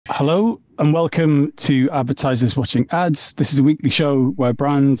Hello and welcome to Advertisers Watching Ads. This is a weekly show where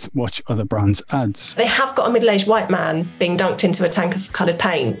brands watch other brands' ads. They have got a middle-aged white man being dunked into a tank of coloured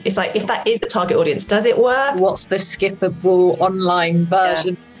paint. It's like, if that is the target audience, does it work? What's the skippable online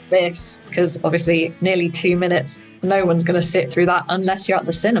version of this? Because obviously nearly 2 minutes, no one's going to sit through that unless you're at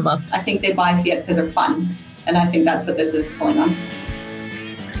the cinema. I think they buy Fiats because they're fun. And I think that's what this is pulling on.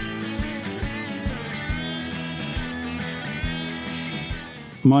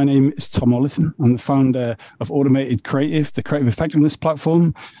 My name is Tom Ollerton. I'm the founder of Automated Creative, the creative effectiveness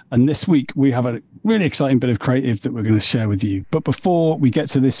platform. And this week we have a really exciting bit of creative that we're going to share with you. But before we get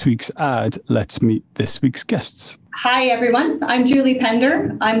to this week's ad, let's meet this week's guests. Hi, everyone. I'm Julie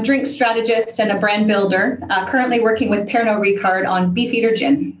Pender. I'm drink strategist and a brand builder, currently working with Pernod Ricard on Beefeater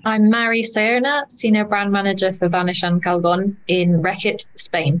Gin. I'm Mary Saona, Senior Brand Manager for Vanish and Calgon in Reckitt,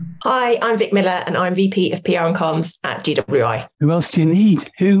 Spain. Hi, I'm Vic Miller and I'm VP of PR and Comms at GWI. Who else do you need?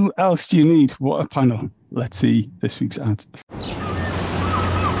 Who else do you need? What a panel. Let's see this week's ad.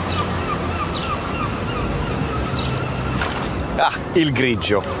 Ah, il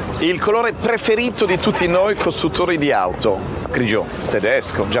grigio, il colore preferito di tutti noi costruttori di auto. Grigio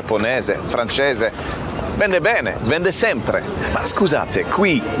tedesco, giapponese, francese. Vende bene, vende sempre. Ma scusate,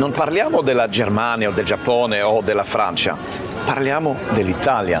 qui non parliamo della Germania o del Giappone o della Francia. Parliamo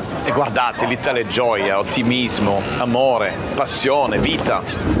dell'Italia. E guardate, l'Italia è gioia, ottimismo, amore, passione, vita.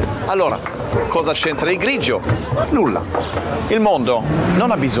 Allora, cosa c'entra il grigio? Nulla. Il mondo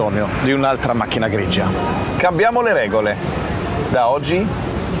non ha bisogno di un'altra macchina grigia. Cambiamo le regole. Da oggi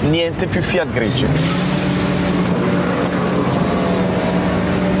niente più Fiat grigie.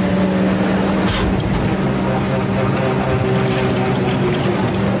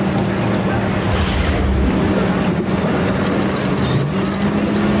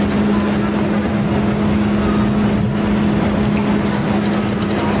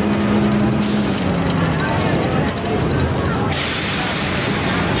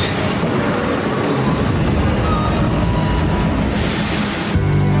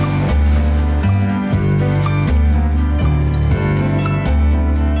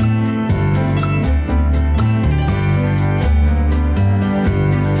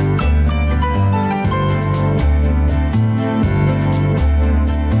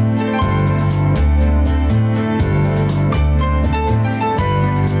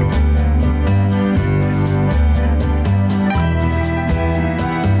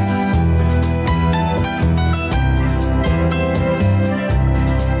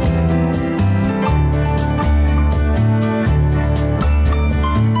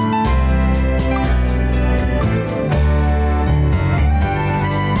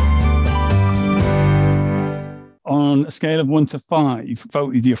 On a scale of 1 to 5,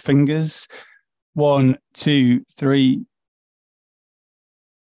 vote with your fingers. 1, 2, 3.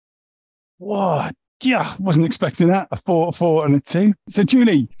 What? Yeah, wasn't expecting that. A 4, and a 2. So,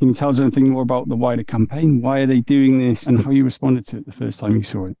 Julie, can you tell us anything more about the wider campaign? Why are they doing this and how you responded to it the first time you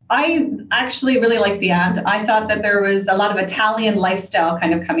saw it? I actually really liked the ad. I thought that there was a lot of Italian lifestyle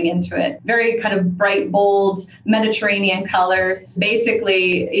kind of coming into it. Very kind of bright, bold, Mediterranean colors.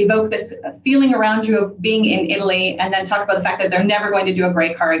 Basically evoke this feeling around you of being in Italy and then talk about the fact that they're never going to do a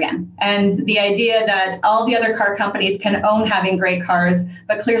gray car again. And the idea that all the other car companies can own having gray cars,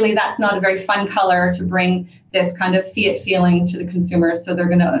 but clearly that's not a very fun color to bring this kind of Fiat feeling to the consumers, so they're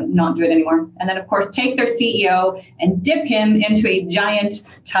going to not do it anymore. And then, of course, take their CEO and dip him into a giant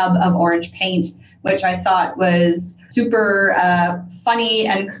tub of orange paint, which I thought was super funny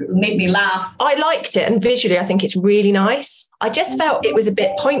and made me laugh. I liked it, and visually I think it's really nice. I just felt it was a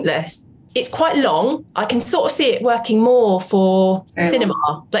bit pointless. It's quite long. I can sort of see it working more for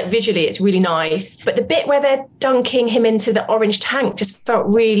cinema. Like visually, it's really nice. But the bit where they're dunking him into the orange tank just felt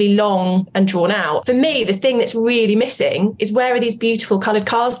really long and drawn out. For me, the thing that's really missing is where are these beautiful coloured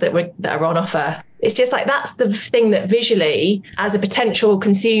cars that are on offer? It's just like, that's the thing that visually, as a potential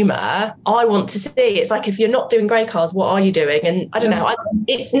consumer, I want to see. It's like, if you're not doing grey cars, what are you doing? And I don't know.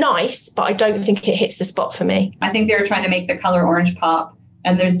 It's nice, but I don't think it hits the spot for me. I think they were trying to make the colour orange pop.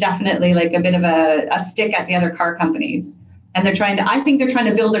 And there's definitely like a bit of a stick at the other car companies. And I think they're trying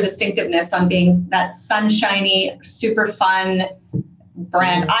to build their distinctiveness on being that sunshiny, super fun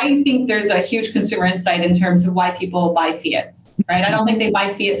brand. I think there's a huge consumer insight in terms of why people buy Fiats, right? I don't think they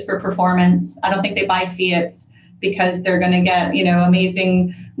buy Fiats for performance. I don't think they buy Fiats because they're going to get,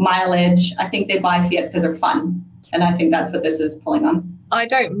 amazing mileage. I think they buy Fiats because they're fun. And I think that's what this is pulling on. I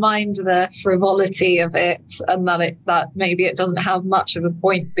don't mind the frivolity of it, and that maybe it doesn't have much of a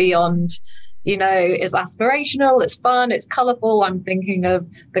point beyond is aspirational, it's fun, it's colourful. I'm thinking of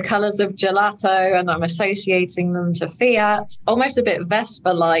the colours of gelato and I'm associating them to Fiat. Almost a bit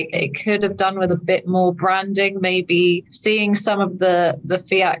Vespa-like. It could have done with a bit more branding, maybe seeing some of the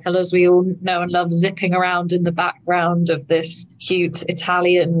Fiat colours we all know and love zipping around in the background of this cute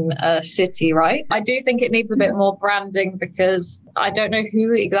Italian city, right? I do think it needs a bit more branding because I don't know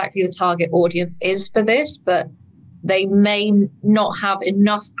who exactly the target audience is for this, but they may not have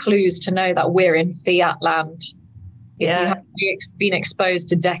enough clues to know that we're in Fiat land. If you haven't been exposed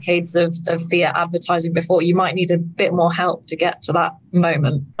to decades of Fiat advertising before, you might need a bit more help to get to that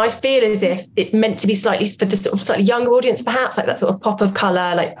moment. I feel as if it's meant to be slightly for the sort of slightly younger audience, perhaps, like that sort of pop of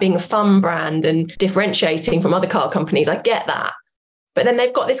colour, like being a fun brand and differentiating from other car companies. I get that. But then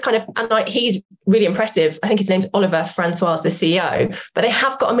they've got this kind of, and he's really impressive. I think his name's Olivier François, the CEO, but they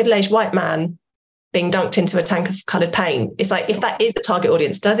have got a middle-aged white man being dunked into a tank of coloured paint. It's like, if that is the target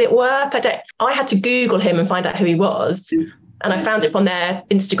audience, does it work? I had to Google him and find out who he was. And I found it from their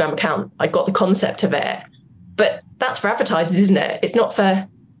Instagram account. I got the concept of it. But that's for advertisers, isn't it? It's not for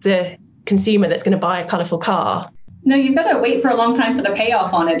the consumer that's going to buy a colourful car. No, you've got to wait for a long time for the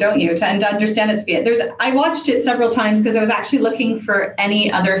payoff on it, don't you? To understand it's Fiat. I watched it several times because I was actually looking for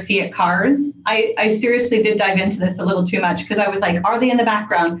any other Fiat cars. I seriously did dive into this a little too much because I was like, are they in the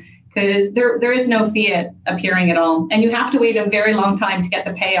background? Because there is no Fiat appearing at all. And you have to wait a very long time to get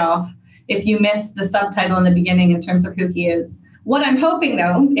the payoff if you miss the subtitle in the beginning in terms of who he is. What I'm hoping,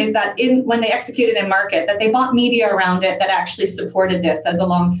 though, is that when they executed in market, that they bought media around it that actually supported this as a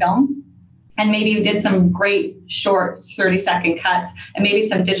long film. And maybe you did some great short 30-second cuts and maybe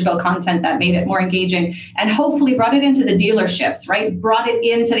some digital content that made it more engaging and hopefully brought it into the dealerships, right? Brought it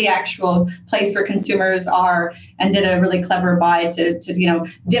into the actual place where consumers are and did a really clever buy to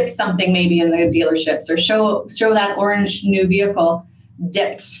dip something maybe in the dealerships or show that orange new vehicle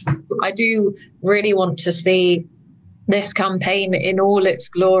dipped. I do really want to see this campaign in all its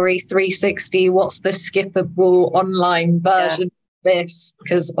glory, 360. What's the skippable online version? This,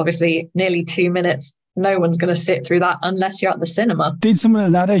 because obviously nearly 2 minutes, no one's going to sit through that unless you're at the cinema. Did someone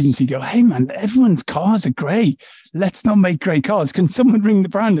in that agency go, hey man, everyone's cars are great, let's not make great cars? Can someone ring the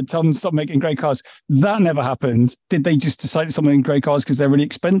brand and tell them to stop making great cars? That never happened. Did they just decide to stop making great cars because they're really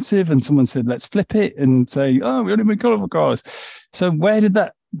expensive and someone said let's flip it and say, oh, we only make colourful cars? So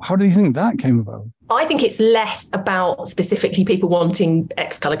how do you think that came about? I think it's less about specifically people wanting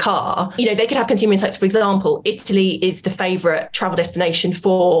X colour car. They could have consumer insights. For example, Italy is the favourite travel destination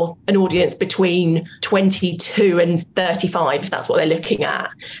for an audience between 22 and 35, if that's what they're looking at.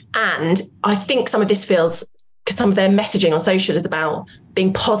 And I think some of this feels, because some of their messaging on social is about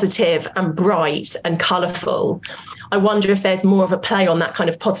being positive and bright and colourful. I wonder if there's more of a play on that kind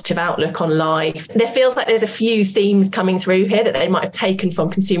of positive outlook on life. There feels like there's a few themes coming through here that they might have taken from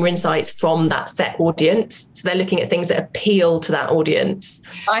consumer insights from that set audience. So they're looking at things that appeal to that audience.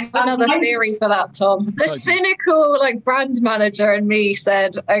 I have another theory for that, Tom. The cynical brand manager in me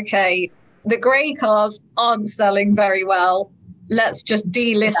said, okay, the grey cars aren't selling very well. Let's just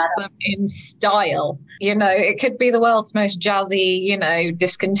delist them in style. It could be the world's most jazzy,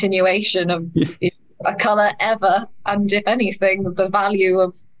 discontinuation of a colour ever. And if anything, the value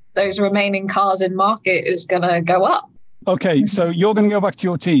of those remaining cars in market is going to go up. Okay, so you're going to go back to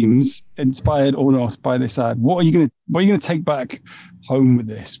your teams, inspired or not by this ad. What are you going to take back home with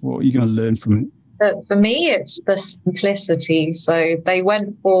this? What are you going to learn from it? For me, it's the simplicity. So they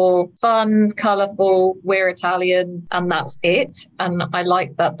went for fun, colourful, we're Italian, and that's it. And I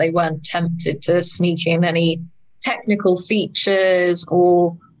like that they weren't tempted to sneak in any technical features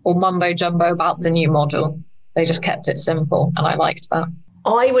or mumbo jumbo about the new model. They just kept it simple, and I liked that.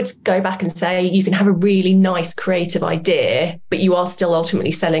 I would go back and say you can have a really nice creative idea, but you are still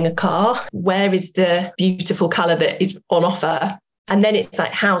ultimately selling a car. Where is the beautiful colour that is on offer? And then it's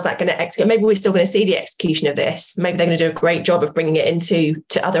like, how's that going to execute? Maybe we're still going to see the execution of this. Maybe they're going to do a great job of bringing it into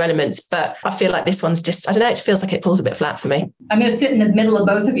other elements. But I feel like this one's just, I don't know, it feels like it falls a bit flat for me. I'm going to sit in the middle of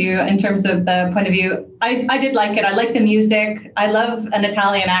both of you in terms of the point of view. I did like it. I like the music. I love an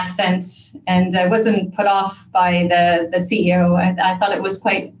Italian accent, and I wasn't put off by the CEO. I thought it was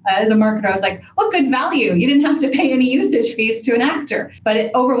quite, as a marketer, I was like, what good value. You didn't have to pay any usage fees to an actor.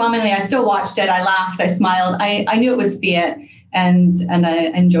 But overwhelmingly, I still watched it. I laughed. I smiled. I knew it was Fiat. And I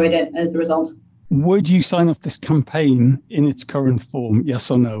enjoyed it as a result. Would you sign off this campaign in its current form?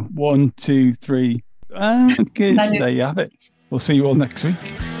 Yes or no? 1, 2, 3. Good. There you have it. We'll see you all next week.